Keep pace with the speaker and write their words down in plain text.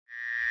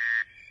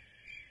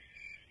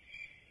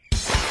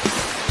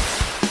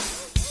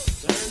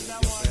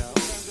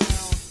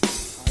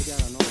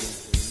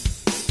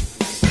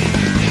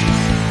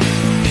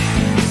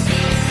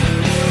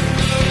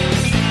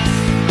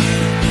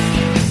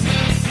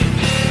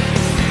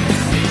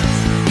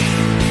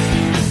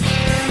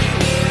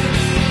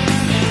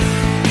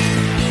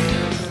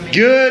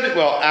Good,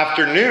 well,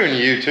 afternoon,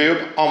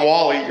 YouTube. I'm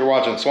Wally. You're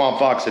watching Swamp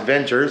Fox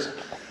Adventures.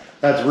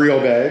 That's Real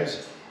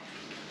Babes.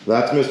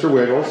 That's Mr.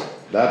 Wiggles.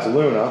 That's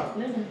Luna.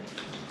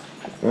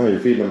 Oh, you're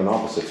feeding them in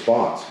opposite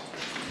spots.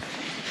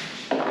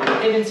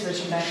 They've been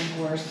switching back and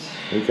forth.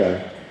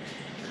 Okay.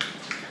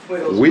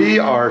 We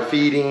are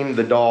feeding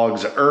the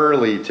dogs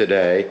early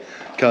today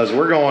because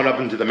we're going up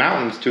into the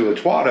mountains to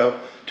UTUADO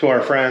to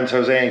our friends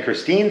Jose and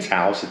Christine's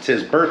house. It's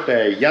his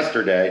birthday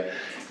yesterday.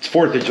 It's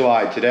 4th of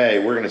July today.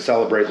 We're going to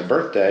celebrate the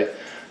birthday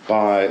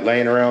by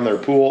laying around their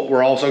pool.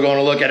 We're also going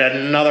to look at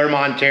another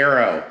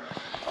Montero.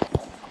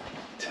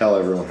 Tell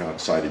everyone how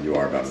excited you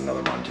are about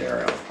another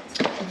Montero.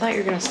 I thought you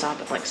were going to stop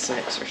at like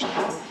 6 or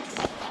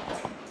something.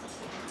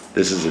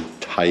 This is a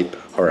type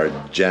or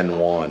a Gen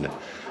 1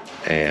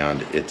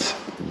 and it's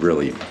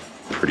really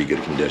pretty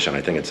good condition.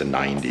 I think it's a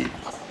 90.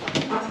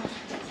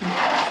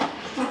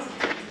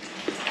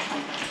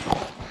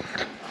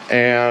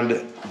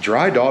 And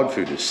dry dog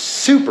food is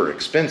super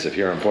expensive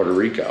here in Puerto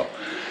Rico.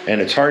 And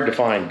it's hard to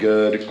find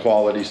good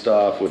quality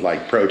stuff with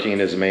like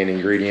protein as a main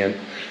ingredient.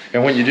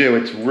 And when you do,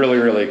 it's really,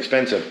 really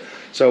expensive.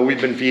 So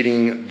we've been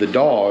feeding the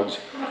dogs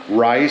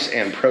rice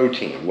and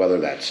protein, whether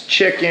that's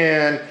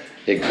chicken,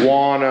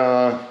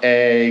 iguana,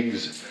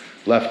 eggs,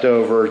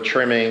 leftover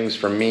trimmings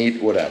from meat,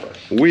 whatever.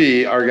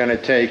 We are gonna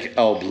take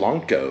El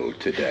Blanco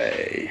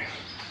today.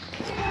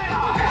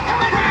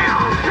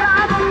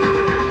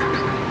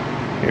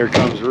 Here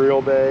comes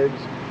Real Babes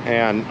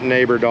and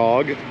neighbor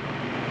dog.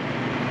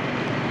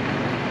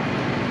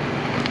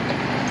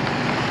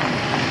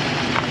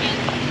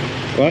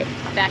 What?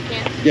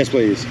 Backhand? Yes,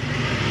 please.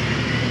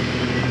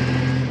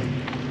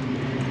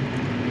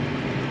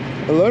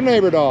 Hello,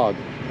 neighbor dog.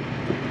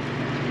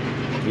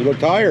 You look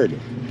tired.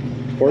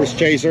 Horse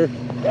chaser.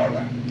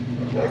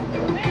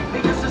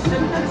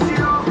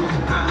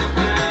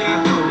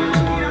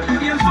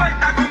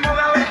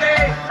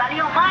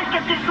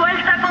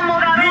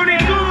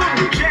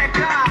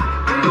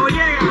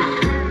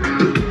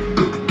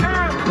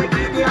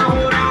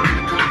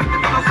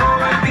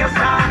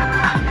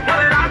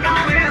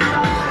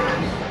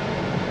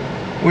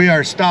 We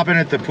are stopping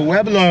at the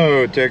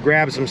Pueblo to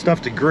grab some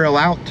stuff to grill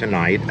out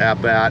tonight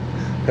up at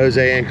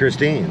Jose and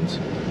Christine's.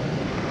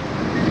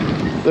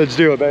 Let's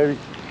do it, baby.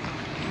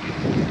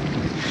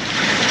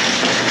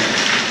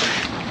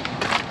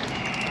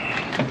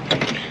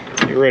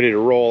 You ready to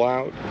roll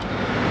out?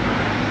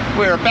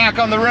 We're back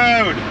on the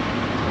road.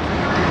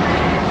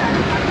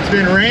 It's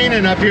been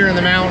raining up here in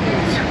the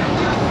mountains.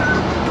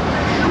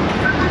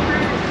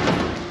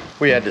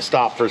 We had to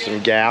stop for some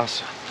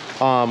gas.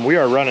 We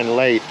are running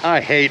late.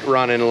 I hate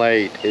running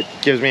late. It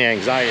gives me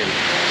anxiety.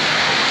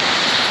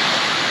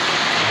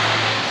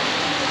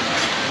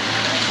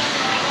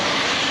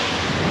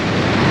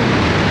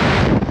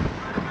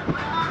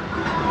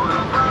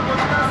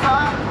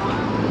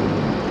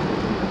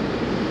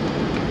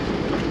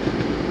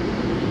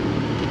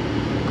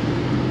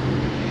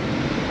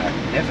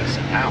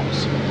 Magnificent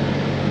house.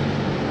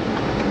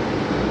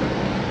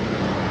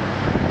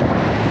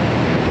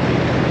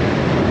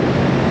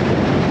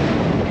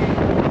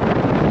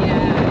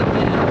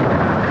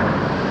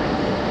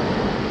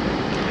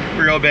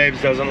 Real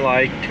Babes doesn't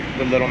like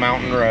the little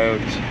mountain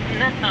roads.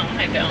 No,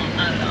 I don't.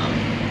 Not at all.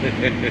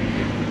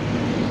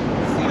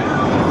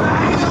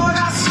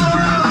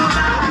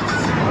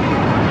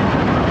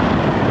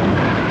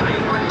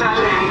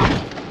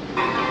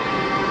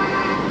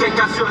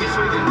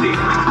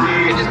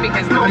 Just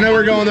because I know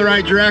we're going the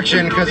right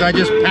direction because I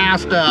just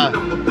passed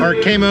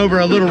or came over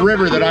a little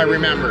river that I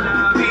remember.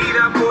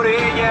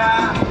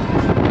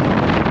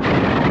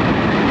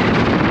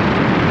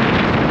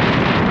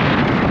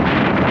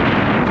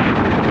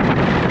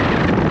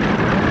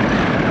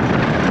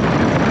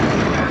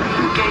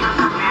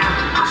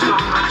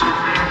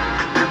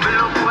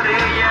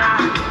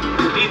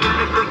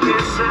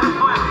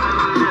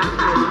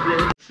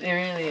 It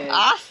really is.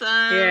 Awesome.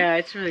 Yeah,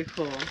 it's really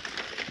cool.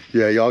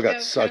 Yeah, y'all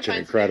got such an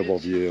incredible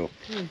view.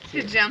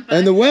 Good jump.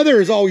 And the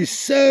weather is always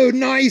so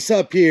nice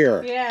up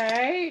here. Yeah,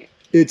 right?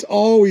 It's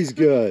always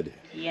good.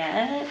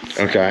 Yes.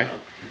 Okay.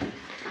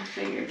 I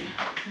figured.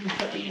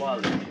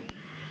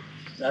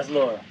 That's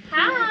Laura.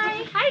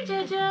 Hi. Hi,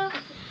 Jojo.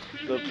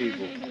 Good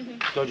people.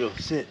 Jojo,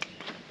 sit.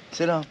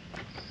 Sit down.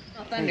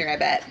 Oh, Thunder, I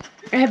bet.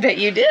 I bet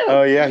you do.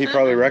 Oh yeah, he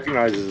probably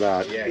recognizes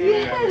that. Yeah,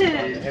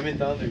 him and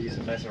Thunder used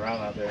to mess around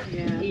out there.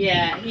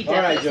 Yeah, he All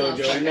right,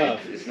 definitely Jojo,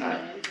 enough. It's not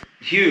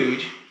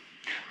huge,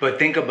 but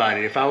think about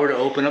it. If I were to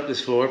open up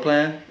this floor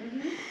plan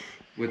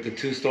with the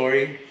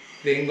 2-story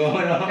thing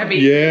going on,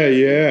 Yeah,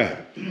 yeah.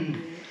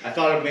 I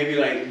thought of maybe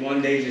like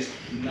one day just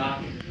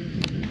knock.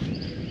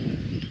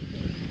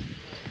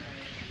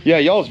 Yeah,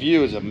 y'all's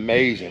view is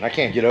amazing. I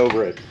can't get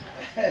over it.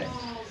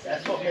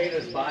 That's what made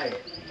us buy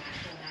it.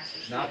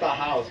 Not the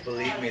house,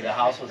 believe me, the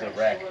house was a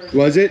wreck.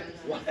 Was it?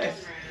 What?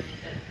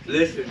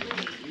 Listen.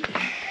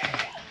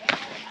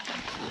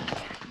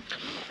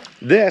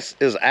 This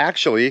is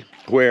actually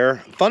where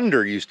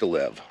Thunder used to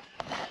live.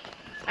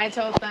 I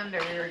told Thunder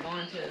we were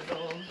going to his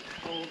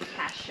old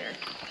pasture.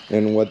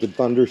 And what did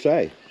Thunder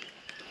say?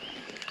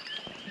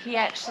 he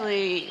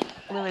actually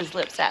lit his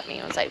lips at me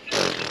and was like,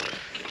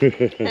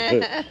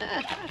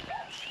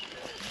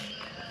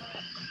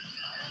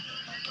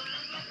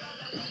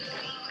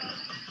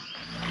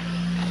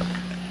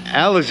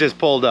 Alice just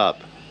pulled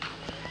up.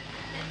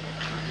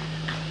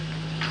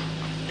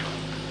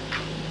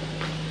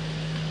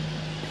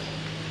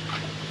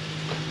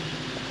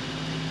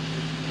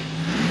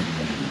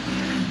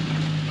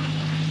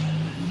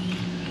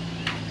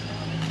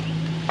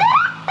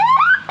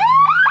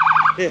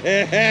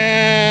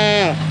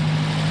 Yeah.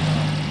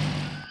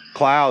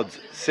 Clouds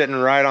sitting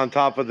right on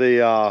top of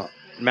the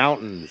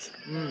mountains.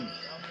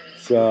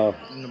 So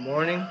In the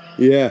morning,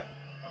 yeah.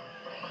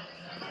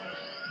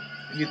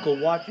 you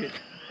could watch it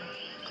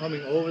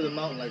coming over the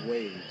mountain like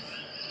waves.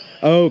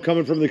 Oh,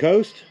 coming from the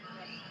coast?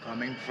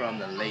 Coming from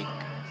the lake.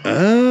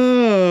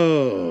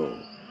 Oh.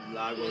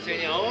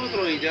 Enseña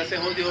otro y ya se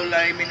jodió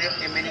la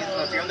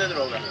administración de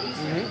drogas.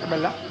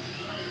 ¿Verdad?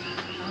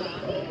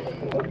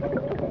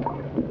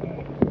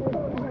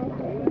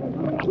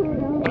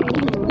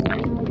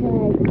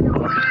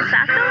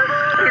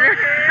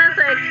 I was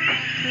like,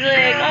 she's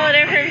like, oh,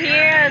 they're from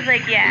here? I was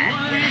like, yeah.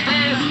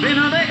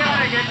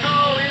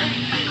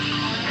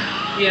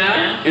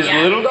 Yeah? Is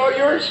Little Dog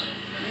yours?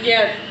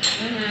 Yeah.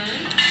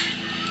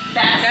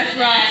 That's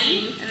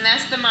Rocky, and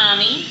that's the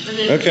mommy.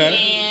 Okay.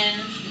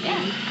 And,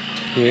 yeah.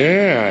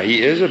 Yeah,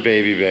 he is a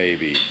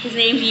baby. His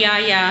name's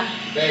Yaya.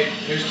 Babe,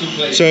 here's 2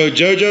 plates. So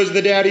JoJo's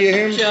the daddy of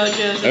him?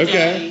 JoJo's the Okay.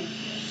 daddy.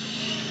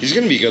 He's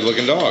gonna be a good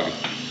looking dog.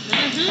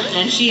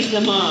 And she's the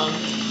mom.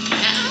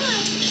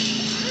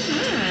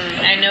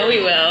 I know we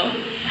will.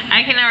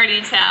 I can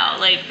already tell.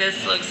 Like,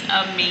 this looks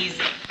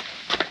amazing.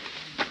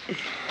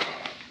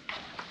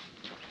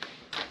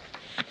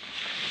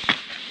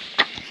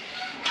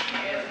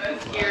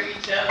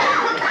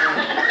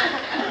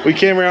 We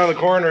came around the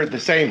corner at the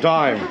same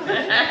time.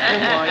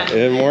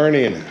 Good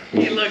morning.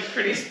 He looked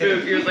pretty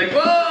spooked. He was like,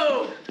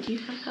 whoa! Do you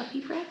have puppy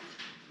breath?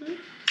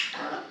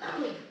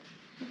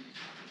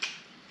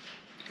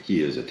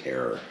 He is a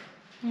terror.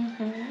 What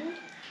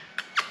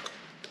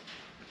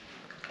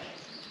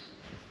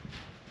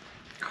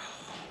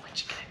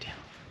you gonna do?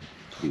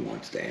 He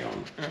wants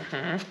down.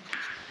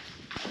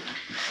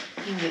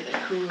 You get the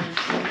cooler.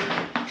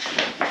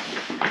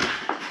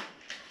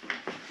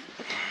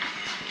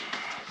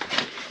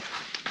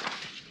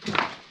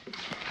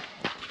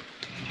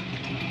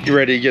 You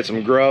ready to get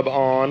some grub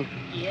on?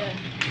 Yeah.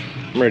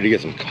 I'm ready to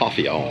get some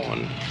coffee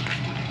on.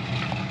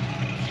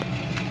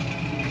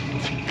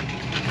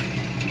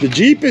 The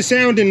Jeep is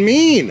sounding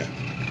mean.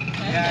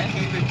 Yeah,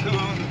 keep it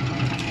tuned.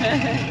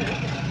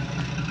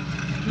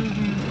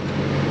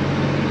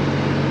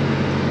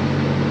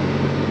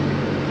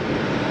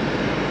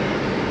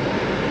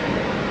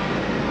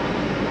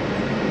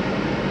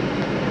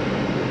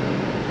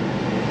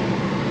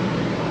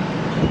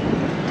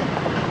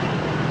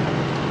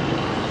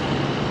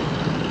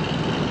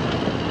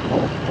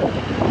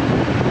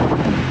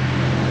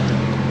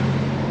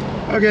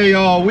 Okay,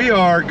 y'all, we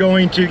are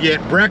going to get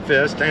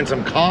breakfast and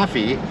some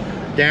coffee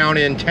down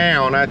in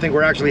town. I think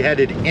we're actually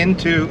headed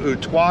into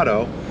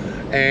UTUADO,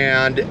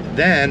 and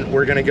then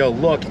we're gonna go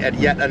look at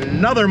yet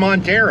another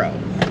Montero,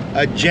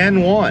 a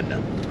Gen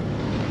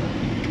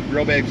 1.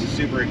 Real Babes is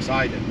super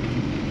excited.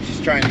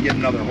 She's trying to get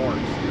another horse.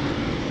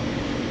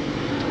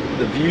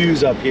 The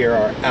views up here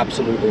are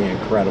absolutely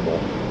incredible.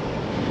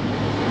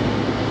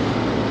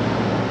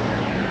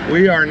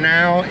 We are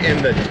now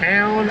in the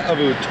town of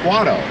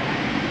UTUADO.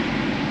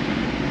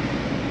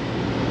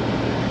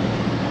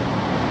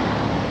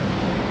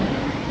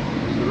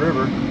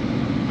 River.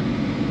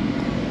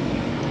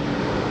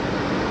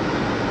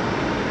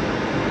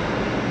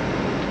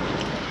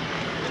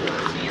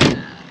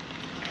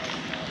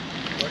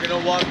 We're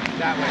gonna walk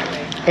that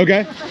way.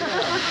 Okay.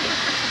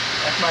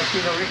 That's my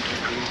scenery.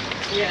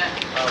 Yeah.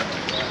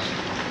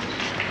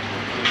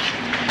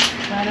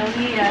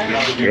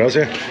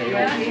 Gracias.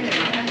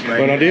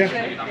 Buenos días.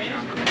 It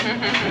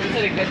was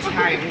at a good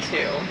time, too.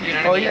 You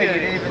know Oh what I yeah, mean? you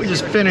didn't even We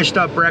just finished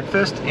up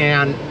breakfast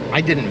and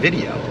I didn't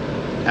video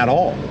at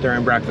all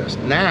during breakfast.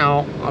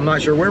 Now, I'm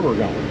not sure where we're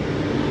going.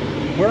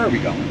 Where are we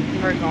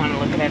going? We're going to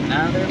look at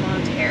another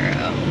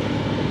Montero.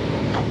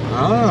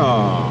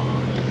 Oh.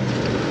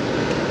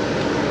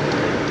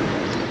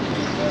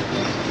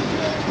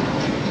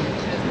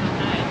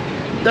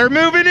 They're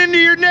moving into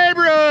your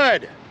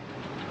neighborhood.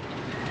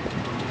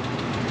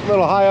 A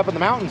little high up in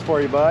the mountains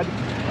for you, bud.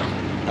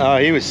 Oh,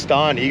 he was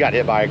stunned. He got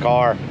hit by a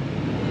car. A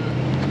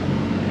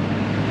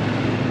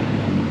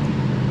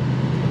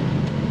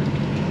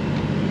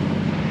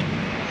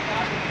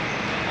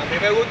mí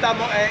me gusta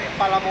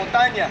para la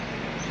montaña.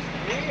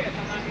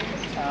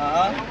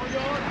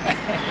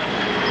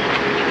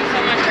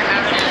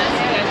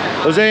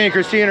 Jose and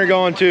Christine are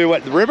going to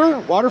what, the river?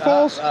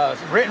 Waterfalls?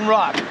 Written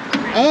Rock.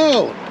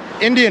 Oh,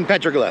 Indian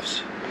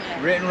petroglyphs.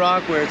 Written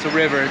Rock, where it's a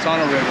river. It's on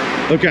a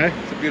river. Okay.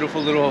 It's a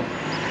beautiful little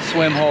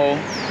swim hole,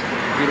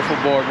 beautiful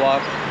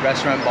boardwalk,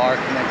 restaurant, bar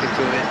connected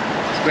to it.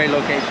 It's a great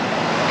location.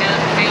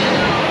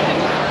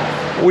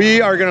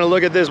 We are gonna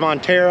look at this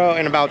Montero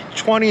in about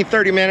 20,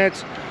 30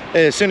 minutes.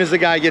 as soon as the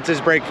guy gets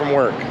his break from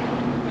work.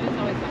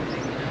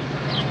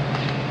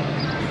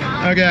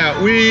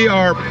 Okay, we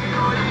are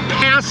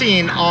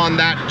passing on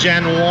that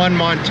Gen 1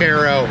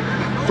 Montero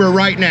for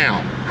right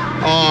now.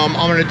 I'm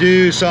gonna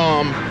do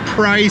some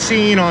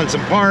pricing on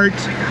some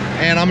parts,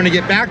 and I'm gonna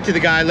get back to the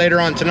guy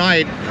later on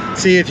tonight,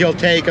 see if he'll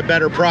take a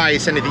better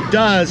price, and if he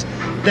does,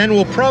 then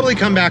we'll probably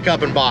come back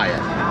up and buy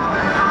it.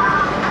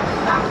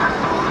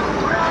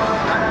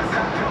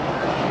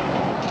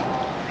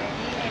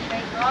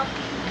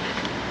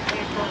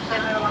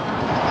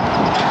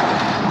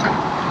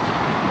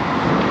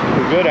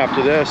 We're good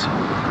after this.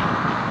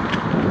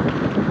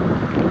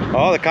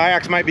 Oh, the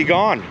kayaks might be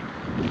gone.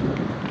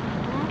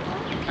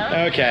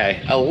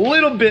 Okay, a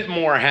little bit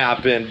more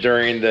happened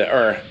during the,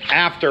 or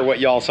after what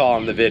y'all saw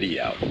in the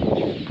video.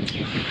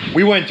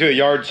 We went to a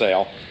yard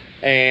sale,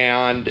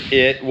 and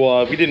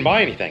we didn't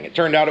buy anything. It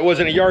turned out it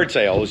wasn't a yard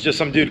sale. It was just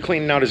some dude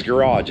cleaning out his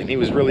garage, and he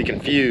was really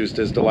confused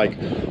as to like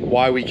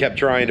why we kept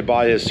trying to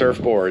buy his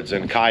surfboards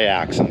and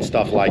kayaks and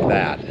stuff like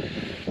that.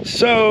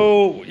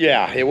 So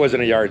yeah, it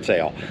wasn't a yard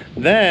sale.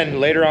 Then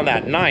later on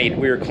that night,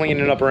 we were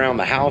cleaning up around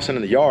the house and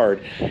in the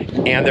yard,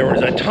 and there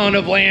was a ton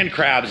of land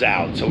crabs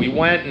out. So we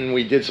went and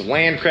we did some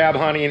land crab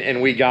hunting,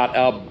 and we got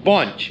a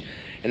bunch.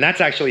 And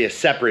that's actually a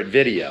separate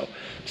video.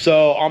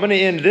 So I'm gonna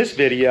end this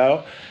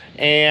video,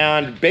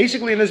 and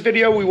basically in this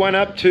video we went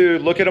up to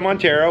look at a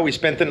Montero. We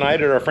spent the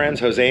night at our friends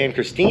Jose and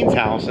Christine's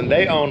house, and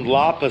they own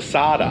La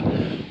Posada.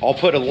 I'll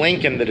put a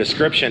link in the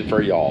description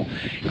for y'all.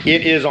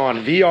 It is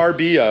on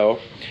VRBO,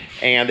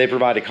 and they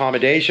provide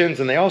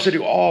accommodations, and they also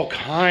do all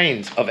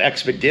kinds of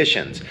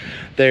expeditions.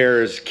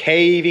 There's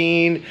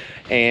caving,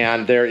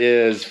 and there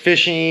is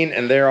fishing,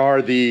 and there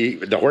are the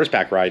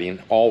horseback riding,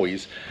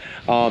 always.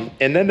 And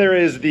then there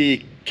is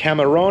the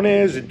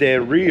Camarones de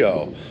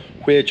Rio,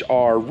 which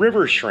are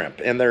river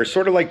shrimp, and they're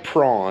sort of like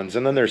prawns.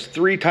 And then there's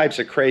 3 types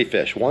of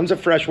crayfish. One's a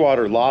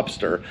freshwater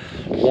lobster,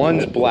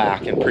 one's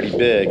black and pretty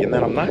big, and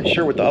then I'm not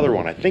sure what the other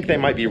one, I think they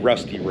might be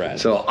rusty red.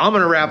 So I'm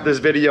gonna wrap this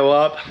video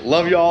up.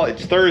 Love y'all,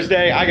 it's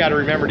Thursday. I gotta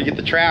remember to get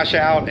the trash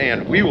out,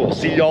 and we will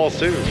see y'all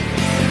soon.